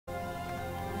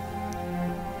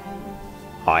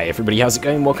Hi everybody, how's it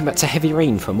going? Welcome back to Heavy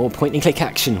Rain for more point and click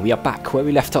action. We are back where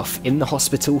we left off in the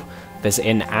hospital,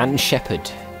 visiting Anne Sheppard,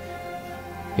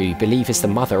 who you believe is the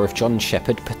mother of John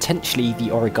Sheppard, potentially the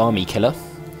Origami Killer.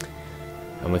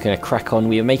 And we're going to crack on.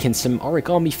 We were making some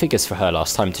origami figures for her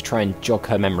last time to try and jog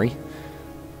her memory.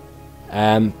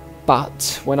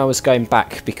 But when I was going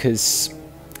back, because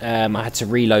I had to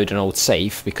reload an old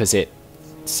save because it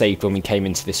saved when we came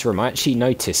into this room, I actually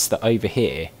noticed that over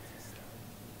here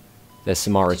there's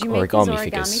some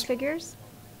origami figures.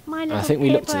 I think we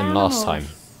looked at them last time.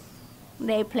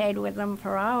 They played with them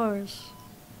for hours.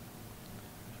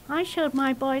 I showed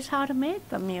my boys how to make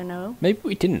them, you know. Maybe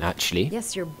we didn't actually.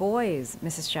 Yes, your boys,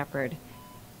 Mrs. Sheppard.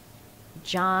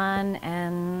 John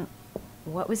and...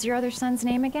 what was your other son's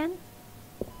name again?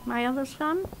 My other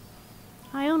son?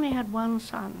 I only had one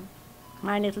son.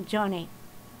 My little Johnny.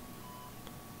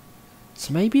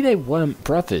 So maybe they weren't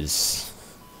brothers.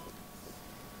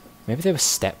 Maybe they were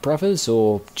stepbrothers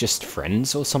or just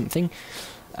friends or something.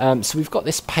 So we've got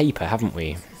this paper, haven't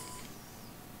we?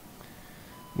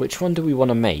 Which one do we want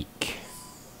to make?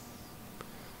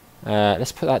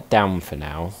 Let's put that down for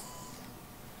now.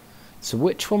 So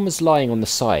which one was lying on the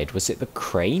side? Was it the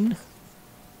crane?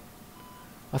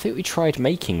 I think we tried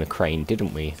making the crane,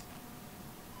 didn't we?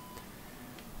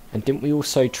 And didn't we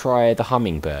also try the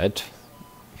hummingbird?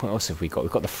 What else have we got?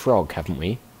 We've got the frog, haven't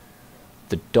we?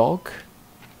 The dog?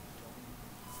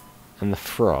 And the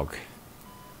frog.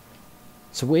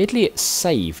 So weirdly it's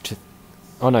saved.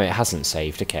 Oh no, it hasn't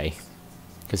saved, okay.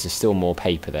 Because there's still more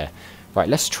paper there. Right,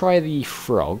 let's try the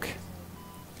frog.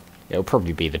 It'll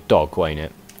probably be the dog, won't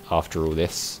it? After all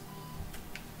this.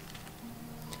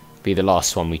 Be the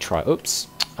last one we try. Oops.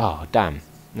 Oh, damn.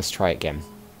 Let's try it again.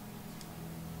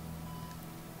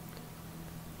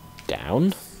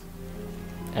 Down.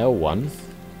 L1.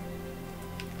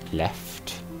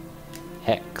 Left.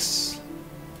 X.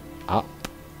 Up.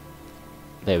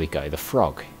 There we go, the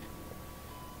frog.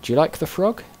 Do you like the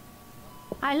frog?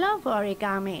 I love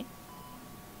origami,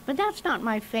 but that's not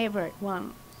my favorite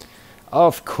one.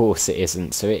 Of course it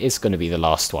isn't, so it is going to be the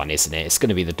last one, isn't it? It's going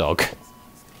to be the dog.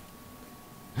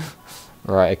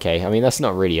 Right, okay, I mean that's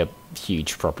not really a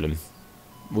huge problem.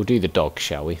 We'll do the dog,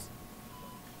 shall we?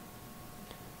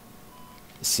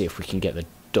 Let's see if we can get the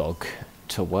dog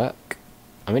to work.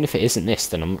 I mean if it isn't this,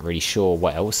 then I'm not really sure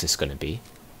what else it's going to be.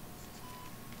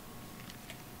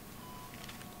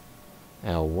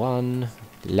 L1,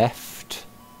 left,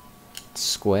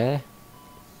 square,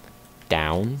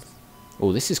 down.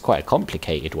 Oh, this is quite a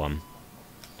complicated one.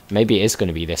 Maybe it is going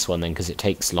to be this one then, because it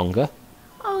takes longer.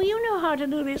 Oh, you know how to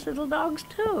do these little dogs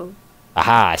too.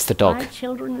 Aha, it's the dog. My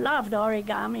children loved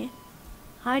origami.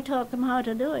 I taught them how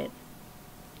to do it.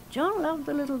 John loved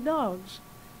the little dogs.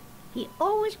 He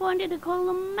always wanted to call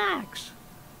them Max.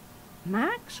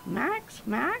 Max, Max,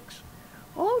 Max.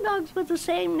 All dogs with the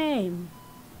same name.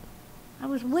 I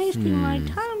was wasting my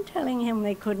time telling him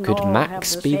they couldn't all have the same name. Could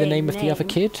Max be the name of the other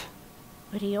kid?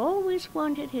 But he always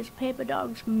wanted his paper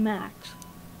dogs Max.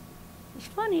 It's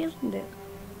funny, isn't it?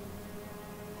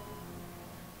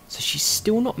 So she's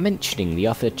still not mentioning the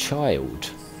other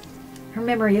child. Her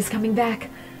memory is coming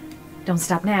back. Don't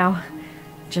stop now.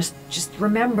 Just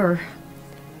remember.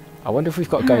 I wonder if we've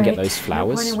got to go and get those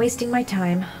flowers. No point in wasting my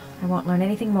time. I won't learn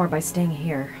anything more by staying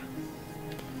here.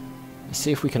 Let's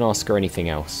see if we can ask her anything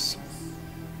else.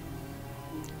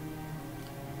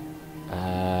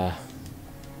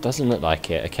 Doesn't look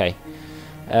like it, okay.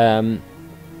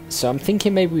 So I'm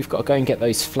thinking maybe we've got to go and get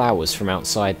those flowers from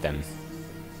outside then.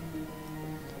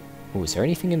 Oh, is there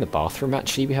anything in the bathroom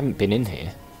actually? We haven't been in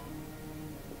here.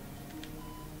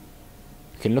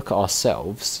 We can look at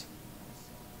ourselves.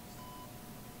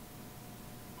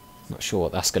 Not sure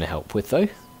what that's going to help with though.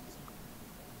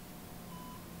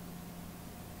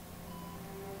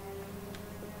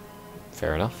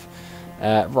 Fair enough.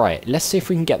 Right, let's see if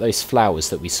we can get those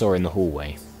flowers that we saw in the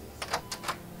hallway.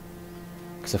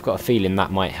 Because I've got a feeling that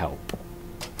might help.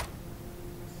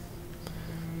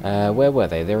 Where were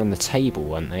they? They're on the table,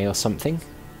 weren't they, or something?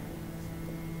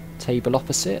 Table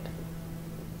opposite?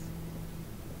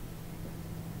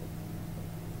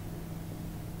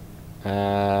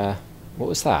 What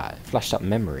was that? It flashed up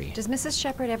memory. Does Mrs.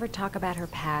 Sheppard ever talk about her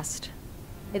past?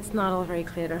 It's not all very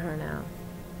clear to her now.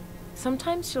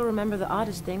 Sometimes she'll remember the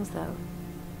oddest things, though.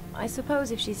 I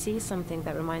suppose if she sees something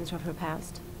that reminds her of her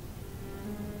past.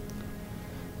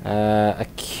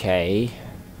 Okay.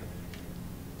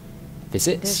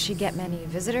 Visits? Does she get many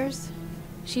visitors?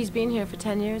 She's been here for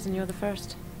 10 years and you're the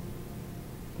first.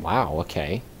 Wow,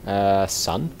 okay.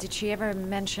 Son? Did she ever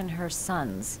mention her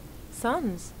sons?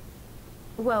 Sons?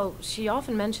 Well, she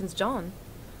often mentions John.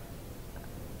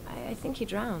 I think he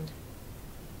drowned.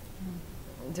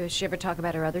 Does she ever talk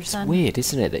about her other son? It's weird,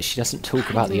 isn't it, that she doesn't talk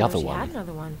I about the didn't other know she one. had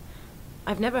another one.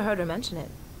 I've never heard her mention it.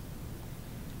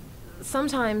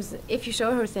 Sometimes, if you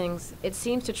show her things, it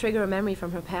seems to trigger a memory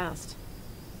from her past.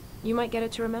 You might get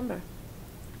it to remember.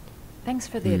 Thanks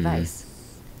for the advice.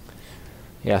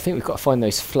 Yeah, I think we've got to find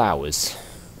those flowers.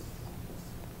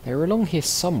 They're along here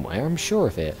somewhere, I'm sure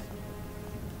of it.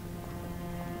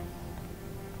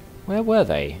 Where were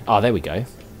they? Oh, there we go.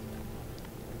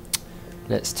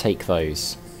 Let's take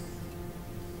those.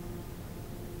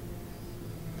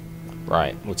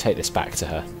 Right, we'll take this back to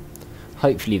her.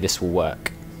 Hopefully this will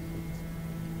work.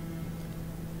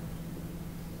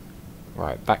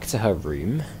 Right, back to her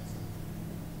room.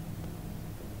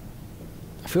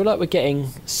 I feel like we're getting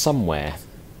somewhere.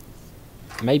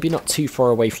 Maybe not too far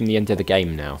away from the end of the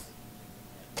game now.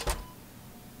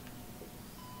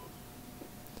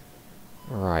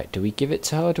 Right, do we give it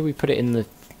to her or do we put it in the...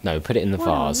 No, put it in the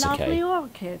vase, What a okay. lovely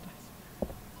orchid.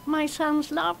 My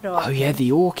sons loved orchids. Oh yeah,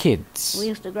 the orchids. We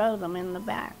used to grow them in the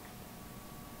back.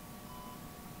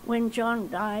 When John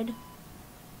died,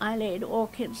 I laid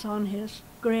orchids on his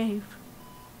grave.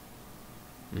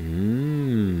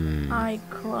 I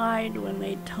cried when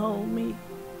they told me.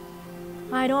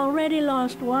 I'd already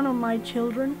lost one of my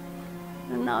children,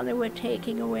 and now they were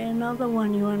taking away another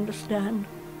one, you understand.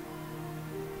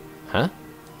 Huh?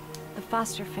 The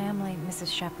foster family,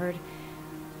 Mrs. Sheppard.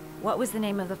 What was the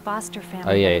name of the foster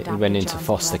family? Oh yeah, that he adopted went into John's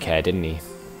foster brother? care, didn't he?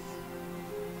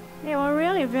 They were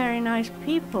really very nice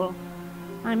people.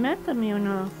 I met them, you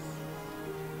know.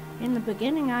 In the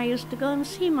beginning, I used to go and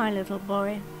see my little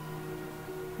boy.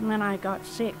 And then I got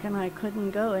sick and I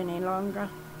couldn't go any longer.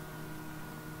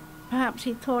 Perhaps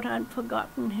he thought I'd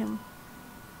forgotten him.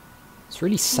 It's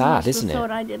really sad, He isn't thought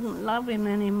it? I didn't love him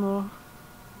anymore.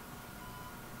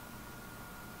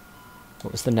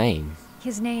 What was the name?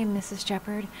 His name, Mrs.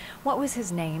 Sheppard. What was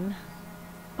his name?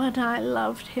 But I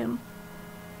loved him.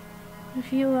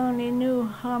 If you only knew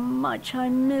how much I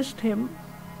missed him.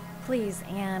 Please,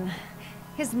 Anne.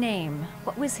 His name.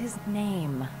 What was his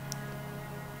name?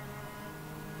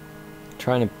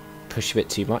 Trying to push a bit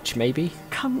too much, maybe?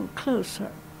 Come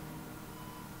closer.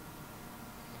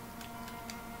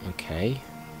 Okay.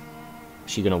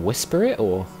 Is she gonna whisper it,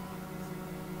 or...?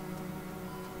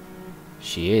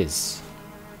 She is.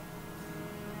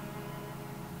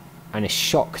 And it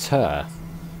shocked her.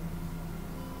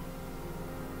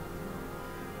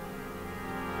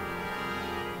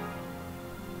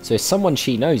 So it's someone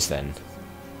she knows then.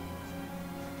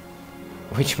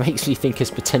 Which makes me think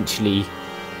it's potentially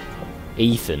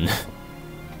Ethan.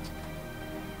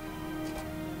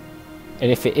 And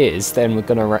if it is, then we're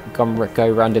gonna go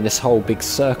around in this whole big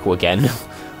circle again,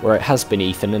 where it has been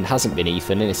Ethan and hasn't been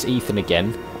Ethan, and it's Ethan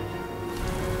again.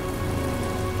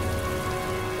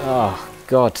 Oh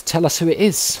God, tell us who it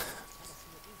is.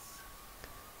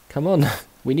 Come on,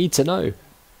 we need to know.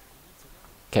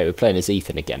 Okay, we're playing as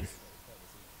Ethan again.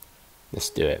 Let's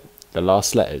do it. The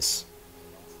last letters.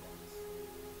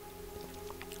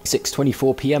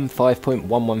 6:24 PM,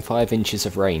 5.115 inches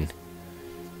of rain.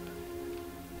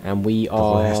 And we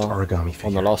are last origami figure.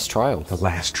 on the last trial. The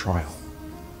last trial.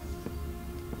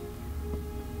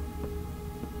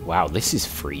 Wow, this is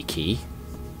freaky.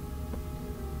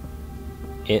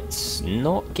 It's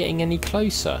not getting any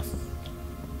closer.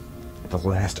 The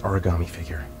last origami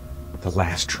figure. The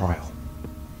last trial.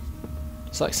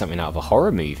 It's like something out of a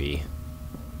horror movie.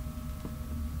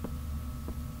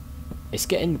 It's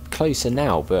getting closer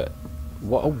now, but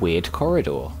what a weird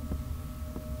corridor.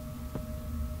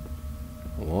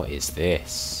 What is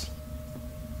this?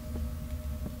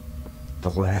 The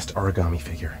last origami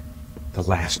figure. The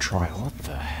last trial. What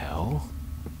the hell?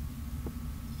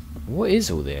 What is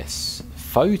all this?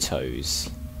 Photos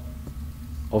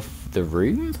of the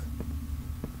room?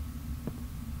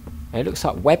 It looks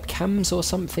like webcams or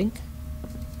something.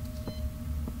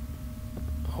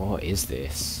 What is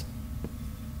this?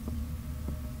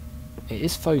 It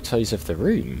is photos of the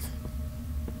room.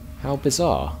 How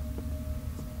bizarre.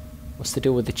 What's the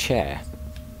deal with the chair?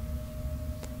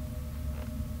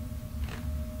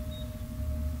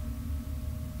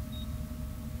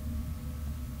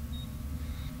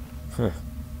 Huh.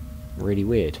 Really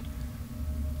weird.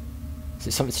 Is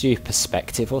it something to do with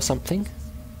perspective or something?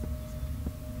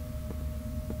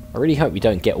 I really hope we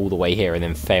don't get all the way here and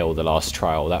then fail the last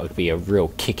trial. That would be a real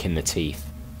kick in the teeth.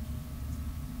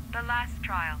 The last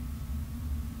trial.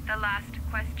 The last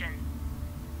question.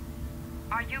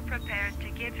 Are you prepared to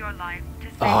give your life to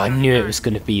save Oh, I your knew it son? was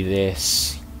going to be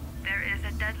this. There is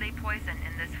a deadly poison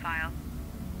in this vial.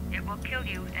 It will kill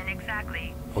you in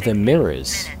exactly Oh, they're 60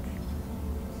 mirrors. minutes.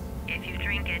 If you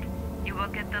drink it, you will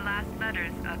get the last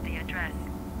letters of the address.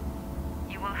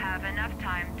 You will have enough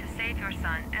time to save your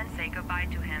son and say goodbye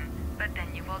to him, but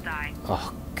then you will die.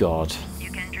 Oh, God.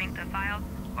 You can drink the vial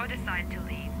or decide to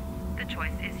leave. The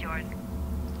choice is yours.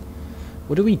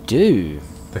 What do we do?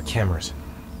 The cameras.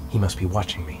 He must be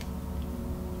watching me.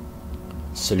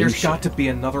 Solution. There's got to be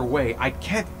another way. I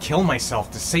can't kill myself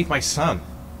to save my son.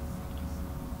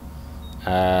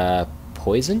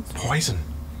 Poison? Poison.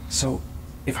 So,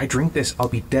 if I drink this, I'll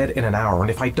be dead in an hour, and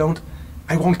if I don't,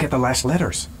 I won't get the last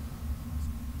letters.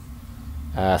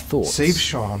 Thoughts? Save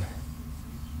Shaun.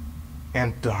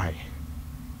 And die.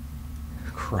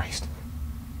 Christ.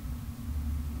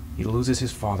 He loses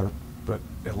his father, but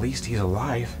at least he's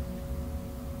alive.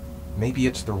 Maybe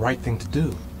it's the right thing to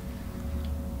do.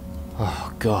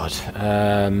 Oh, God.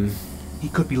 He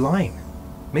could be lying.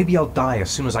 Maybe I'll die as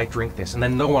soon as I drink this, and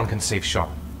then no one can save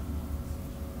Shaun.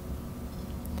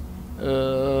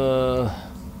 Am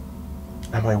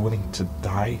I willing to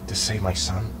die to save my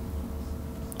son?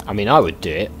 I mean, I would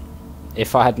do it.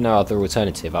 If I had no other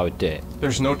alternative, I would do it.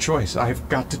 There's no choice. I've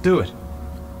got to do it.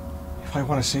 If I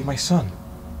want to save my son.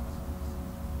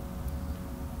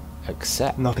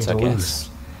 Accept, Nothing I to guess. lose.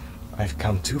 I've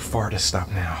come too far to stop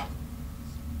now.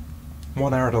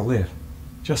 1 hour to live.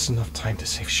 Just enough time to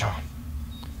save Shaun.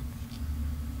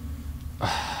 Do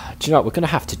you know what? We're going to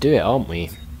have to do it, aren't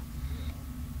we?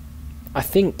 I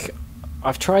think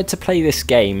I've tried to play this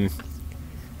game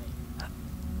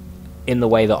in the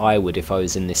way that I would if I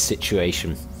was in this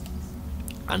situation.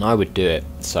 And I would do it,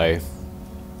 so...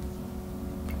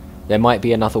 There might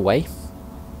be another way.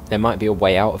 There might be a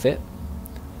way out of it.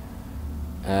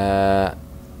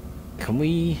 Can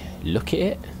we look at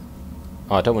it?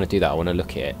 Oh, I don't want to do that. I want to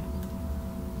look at it.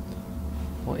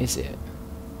 What is it?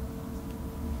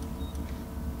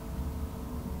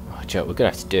 Oh, Joe, we're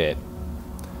going to have to do it.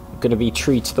 I'm going to be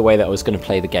true to the way that I was going to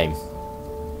play the game.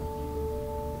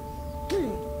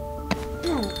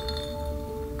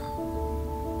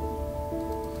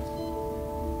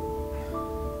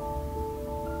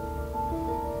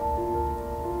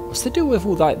 What's the deal with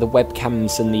all like the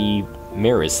webcams and the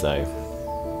mirrors though?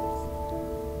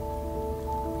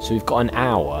 So we've got an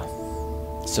hour,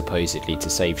 supposedly, to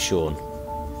save Shaun.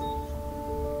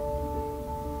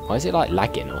 Why is it like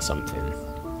lagging or something?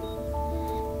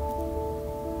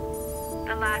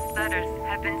 The last letters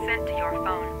have been sent to your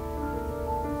phone.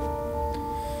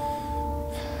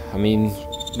 I mean,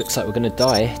 looks like we're going to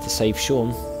die to save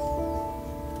Shaun.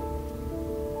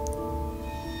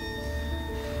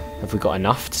 Have we got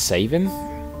enough to save him?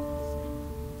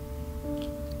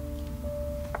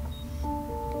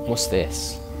 What's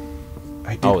this?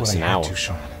 I did Oh, what it's I an had hour. to,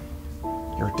 Shaun.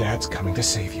 Your dad's coming to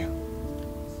save you.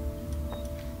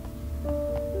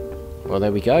 Well,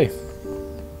 there we go.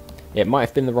 It might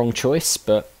have been the wrong choice,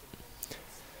 but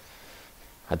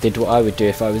I did what I would do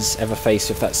if I was ever faced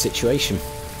with that situation.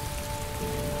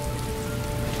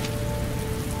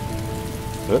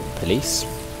 Oh, police.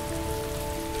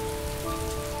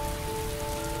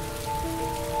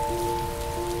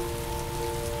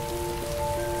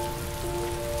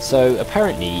 So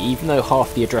apparently, even though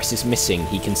half the address is missing,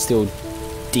 he can still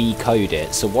decode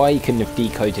it. So why he couldn't have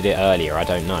decoded it earlier, I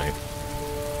don't know.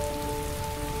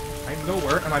 I'm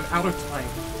nowhere and I'm out of time.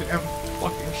 Damn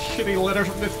fucking shitty letters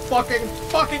from this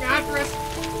fucking address.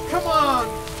 Come on!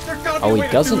 There's gotta be Oh, a way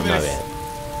he doesn't to do know this. it.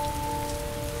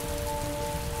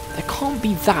 There can't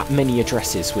be that many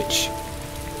addresses which...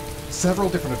 Several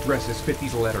different addresses fit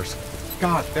these letters.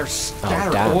 God, they're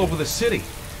scattered damn. all over the city.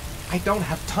 I don't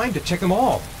have time to check them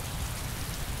all.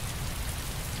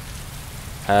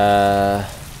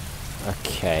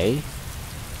 Okay.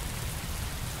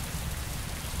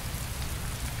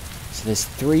 So there's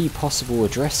 3 possible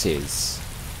addresses.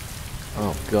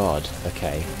 Oh god,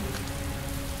 okay.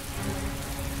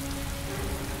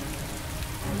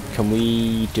 Can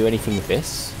we do anything with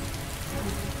this?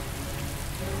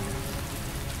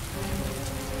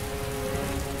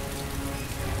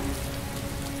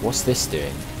 What's this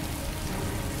doing?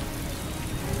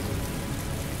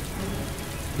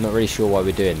 I'm not really sure why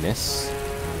we're doing this.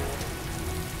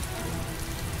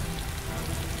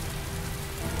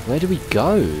 Where do we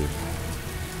go?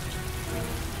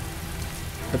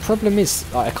 The problem is,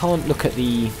 like, I can't look at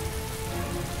the...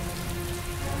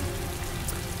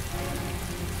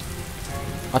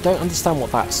 I don't understand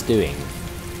what that's doing.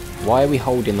 Why are we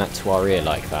holding that to our ear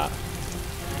like that?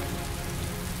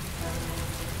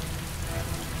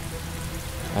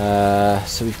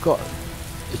 So we've got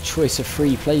a choice of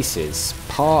 3 places.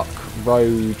 Park,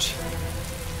 road,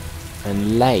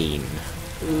 and lane.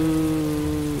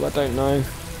 Ooh, I don't know.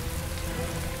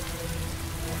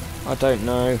 I don't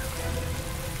know.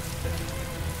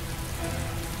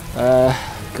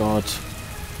 God.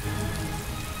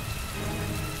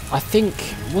 I think,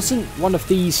 wasn't one of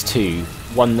these two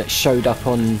one that showed up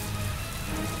on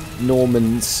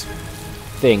Norman's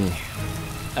thing?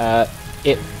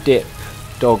 Ip Dip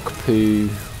Dog Poo,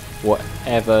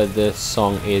 whatever the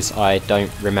song is, I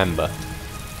don't remember.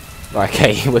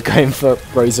 Okay, we're going for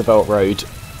Roosevelt Road.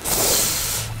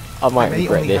 I might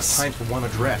regret this. I may only have time for one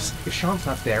address. If Shaun's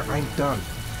not there, I'm done.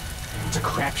 It's a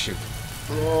crapshoot.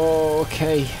 Oh,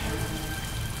 okay.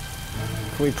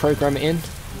 Can we program it in?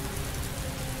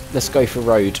 Let's go for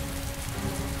road.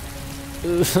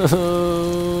 Is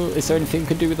there anything we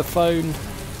can do with the phone?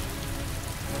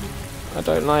 I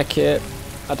don't like it.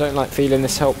 I don't like feeling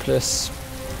this helpless.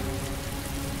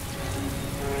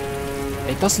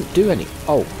 It doesn't do any...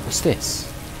 Oh, what's this?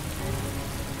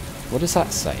 What does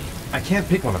that say? I can't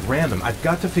pick one at random. I've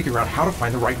got to figure out how to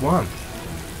find the right one.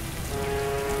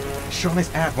 Shaun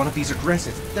is at one of these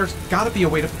addresses. There's got to be a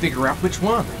way to figure out which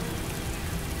one.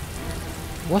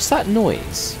 What's that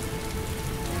noise?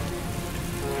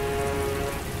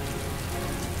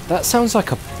 That sounds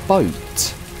like a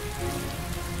boat.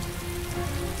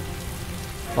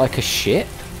 Like a ship?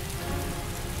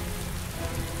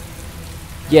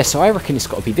 Yeah, so I reckon it's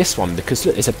got to be this one, because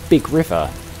look, there's a big river.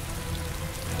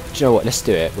 Do you know what? Let's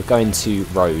do it. We're going to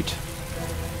road.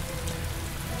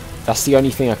 That's the only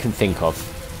thing I can think of.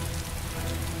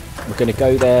 We're going to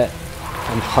go there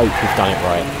and hope we've done it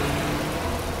right.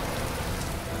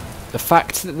 The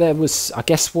fact that there was... I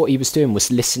guess what he was doing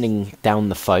was listening down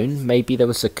the phone. Maybe there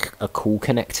was a call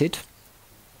connected.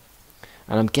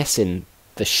 And I'm guessing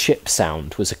the ship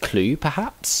sound was a clue,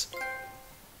 perhaps?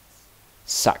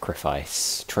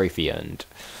 Sacrifice. Trophy earned.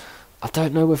 I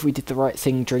don't know if we did the right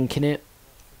thing drinking it.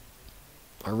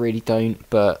 I really don't,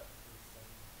 but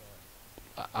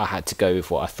I had to go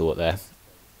with what I thought there.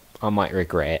 I might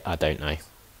regret it, I don't know.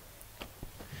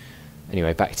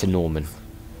 Anyway, back to Norman.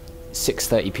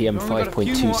 6:30 PM,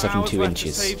 5.272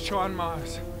 inches. Save Shaun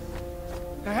Mars.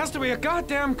 There has to be a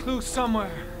goddamn clue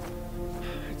somewhere.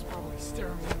 It's probably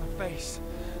staring me in the face.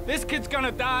 This kid's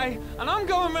gonna die, and I'm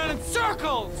going around in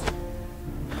circles!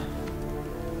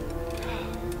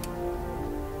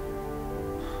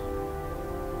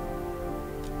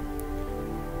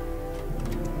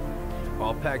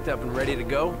 All packed up and ready to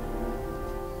go?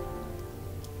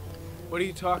 What are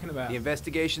you talking about? The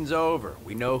investigation's over.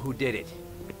 We know who did it.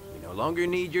 We no longer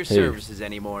need your services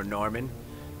anymore, Norman.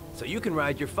 So you can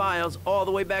ride your files all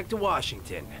the way back to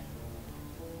Washington.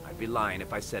 I'd be lying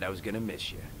if I said I was gonna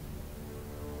miss you.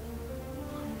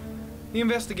 The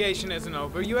investigation isn't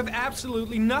over. You have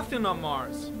absolutely nothing on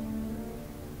Mars.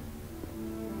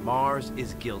 Mars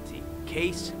is guilty.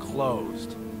 Case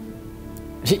closed.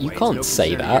 You can't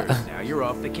say that. Now you're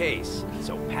off the case.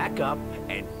 So pack up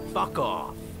and fuck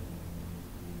off.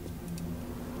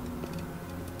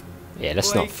 Yeah,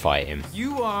 let's Blake, not fight him.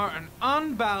 You are an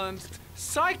unbalanced,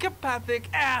 psychopathic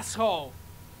asshole.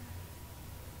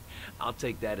 I'll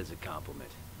take that as a compliment.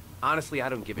 Honestly, I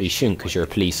don't give a shit. You shouldn't, because you're a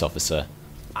police officer.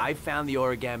 I found the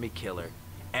Origami Killer.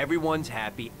 Everyone's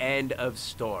happy. End of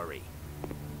story.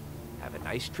 Have a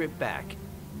nice trip back,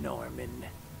 Norman.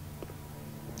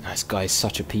 This guy's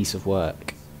such a piece of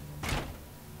work.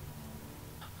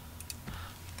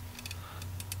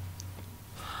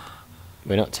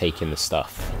 We're not taking the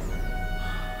stuff.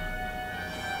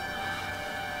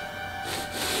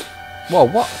 Whoa,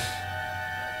 what?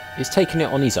 He's taking it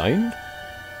on his own?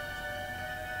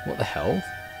 What the hell?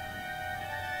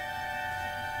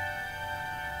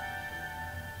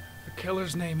 The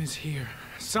killer's name is here.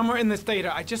 Somewhere in this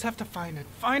data. I just have to find it.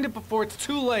 Find it before it's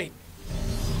too late.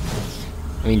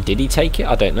 I mean, did he take it?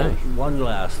 I don't know. One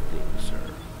last thing, sir.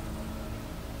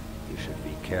 You should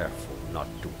be careful not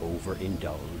to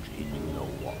overindulge in you know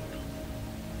what.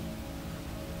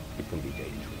 It can be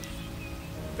dangerous.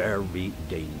 Very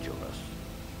dangerous.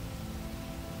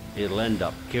 It'll end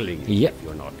up killing you if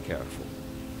you're not careful.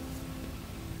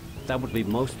 That would be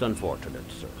most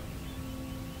unfortunate, sir.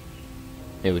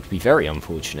 It would be very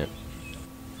unfortunate.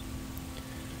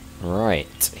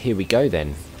 Right, here we go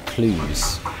then.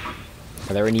 Clues.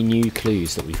 Are there any new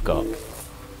clues that we've got?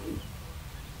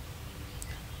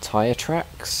 Tyre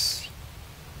tracks?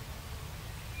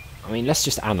 I mean, let's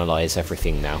just analyse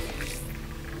everything now.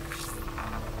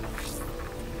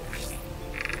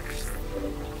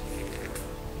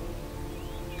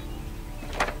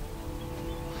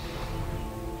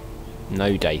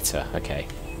 No data, okay.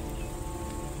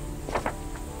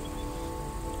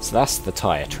 So that's the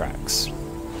tyre tracks.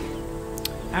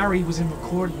 Ari was in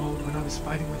record mode when I was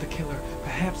fighting with the killer.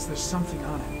 Perhaps there's something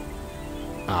on it.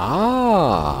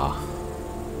 Ah!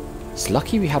 It's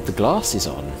lucky we have the glasses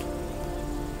on.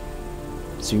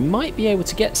 So we might be able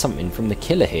to get something from the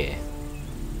killer here.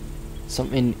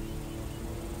 Something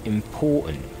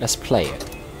important. Let's play it.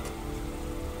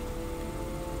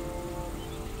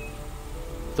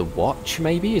 The watch,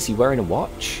 maybe? Is he wearing a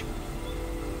watch?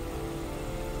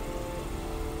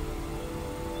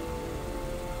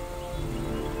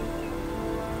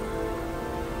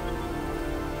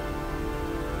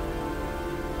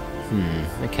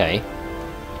 Okay.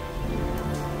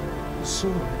 The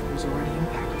sword was already in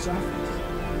Packard's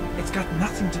office. It's got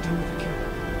nothing to do with the killer.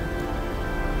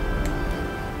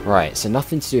 Right, so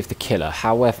nothing to do with the killer.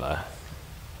 However,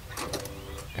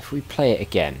 if we play it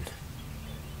again...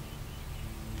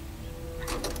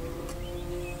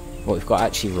 Well, we've got to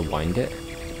actually rewind it.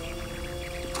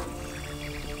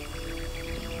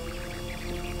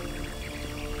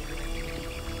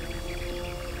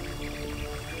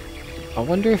 I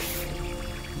wonder if...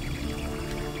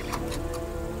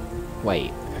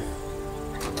 Wait.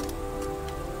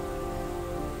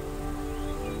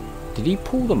 Did he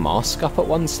pull the mask up at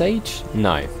one stage?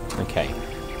 No. Okay.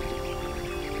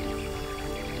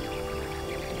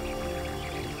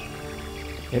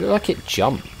 It looked like it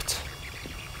jumped.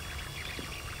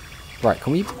 Right,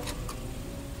 can we...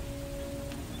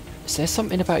 Is there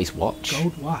something about his watch?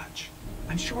 Gold watch.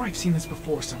 I'm sure I've seen this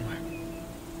before somewhere.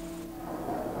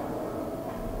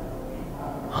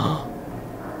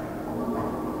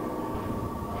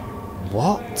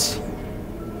 What?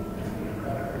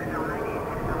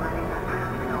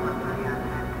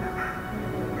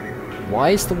 Why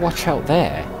is the watch out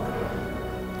there?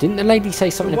 Didn't the lady say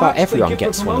something about everyone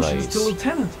gets one of those? To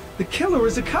lieutenant. The killer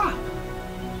is a cop.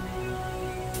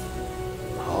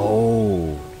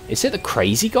 Oh, is it the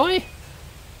crazy guy?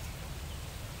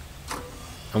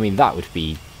 I mean, that would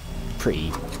be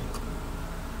pretty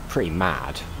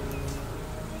mad.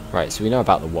 Right, so we know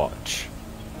about the watch.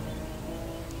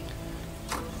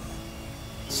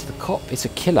 So the cop is a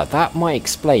killer. That might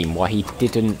explain why he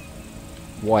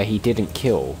didn't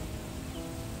kill.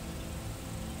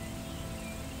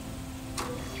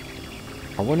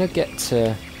 I want to get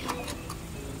to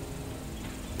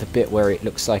the bit where it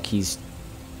looks like he's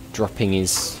dropping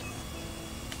his...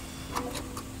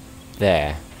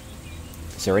 There.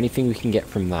 Is there anything we can get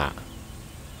from that?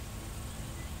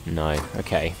 No.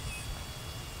 Okay.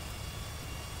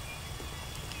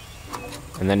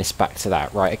 And then it's back to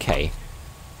that. Right, okay.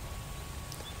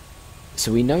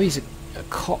 So we know he's a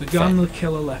cop. The gun the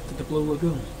killer left at the Blue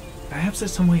Lagoon. Perhaps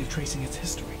there's some way of tracing its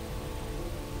history.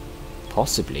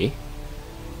 Possibly.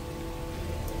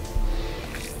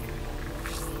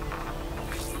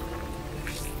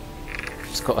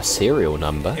 It's got a serial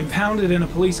number. Impounded in a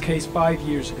police case 5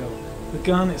 years ago. The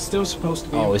gun is still supposed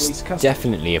to be in police custody. It's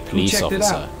definitely a police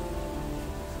officer.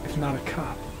 If not a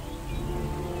cop.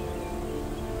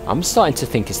 I'm starting to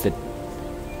think it's the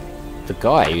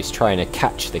guy who's trying to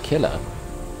catch the killer.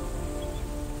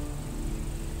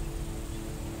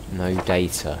 No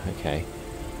data, okay.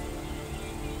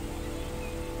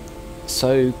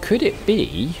 So, could it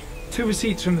be... 2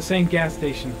 receipts from the same gas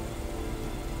station.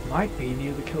 Might be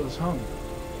near the killer's home.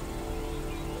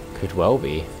 Could well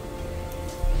be.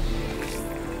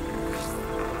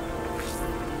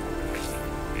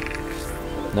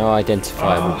 No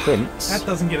identifiable prints. That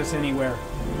doesn't get us anywhere.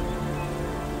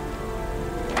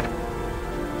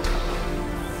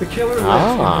 The killer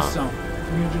lives in this zone.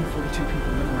 342 people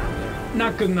live around there.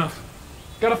 Not good enough.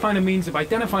 Gotta find a means of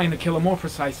identifying the killer more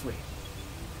precisely.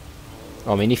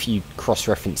 I mean, if you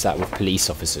cross-reference that with police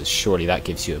officers, surely that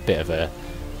gives you a bit of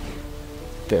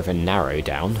a narrow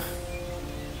down.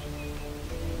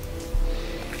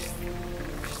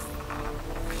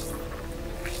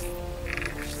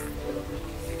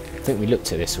 I think we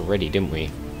looked at this already, didn't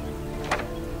we?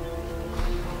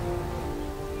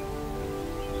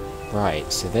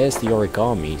 Right, so there's the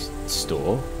origami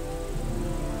store.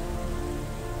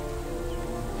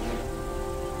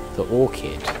 The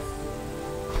Orchid.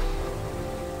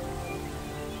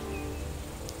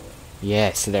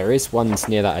 Yeah, so there is ones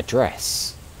near that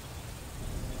address.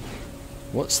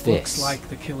 What's this? Looks like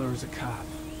the killer is a cop.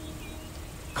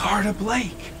 Carter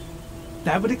Blake!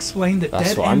 That would explain the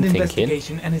dead-end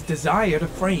investigation and his desire to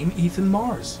frame Ethan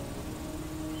Mars.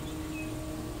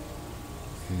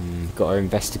 Got to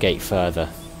investigate further.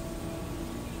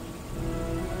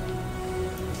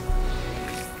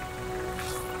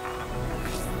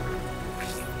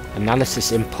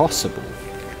 Analysis impossible.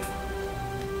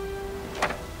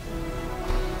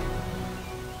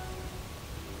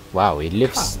 Wow, he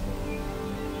lives...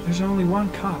 There's only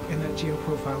one cop in that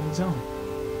geoprofiling zone.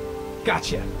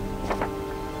 Gotcha!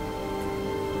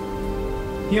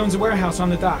 He owns a warehouse on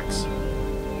the docks.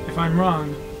 If I'm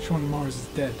wrong, Shaun Mars is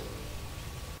dead.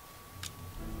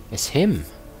 It's him.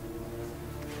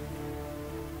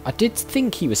 I did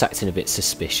think he was acting a bit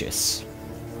suspicious.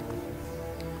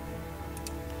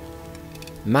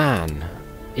 Man,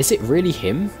 is it really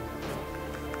him?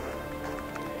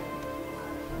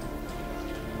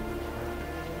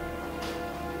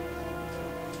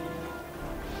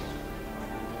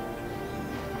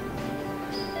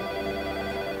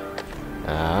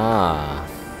 Ah,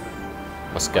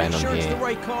 what's going on sure here? It's the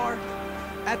right car?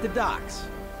 At the docks.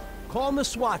 Call the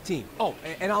SWAT team. Oh,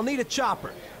 and I'll need a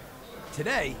chopper.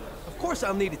 Today? Of course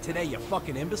I'll need it today, you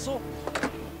fucking imbecile.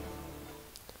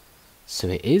 So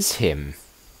it is him.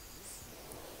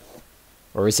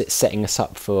 Or is it setting us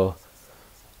up for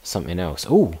something else?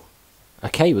 Oh,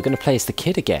 okay, we're going to play as the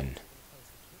kid again.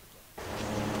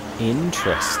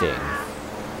 Interesting.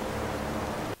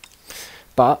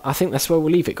 But I think that's where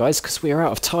we'll leave it, guys, because we are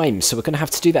out of time. So we're going to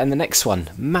have to do that in the next one.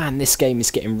 Man, this game is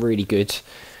getting really good.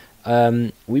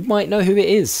 We might know who it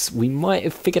is. We might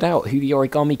have figured out who the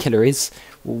Origami Killer is.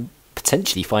 We'll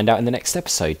potentially find out in the next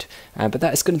episode. But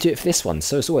that is going to do it for this one.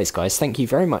 So as always, guys, thank you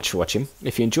very much for watching.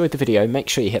 If you enjoyed the video, make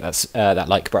sure you hit that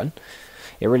like button.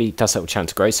 It really does help the channel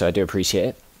to grow, so I do appreciate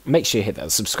it. Make sure you hit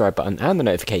that subscribe button and the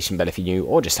notification bell if you're new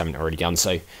or just haven't already done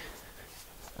so.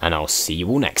 And I'll see you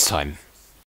all next time.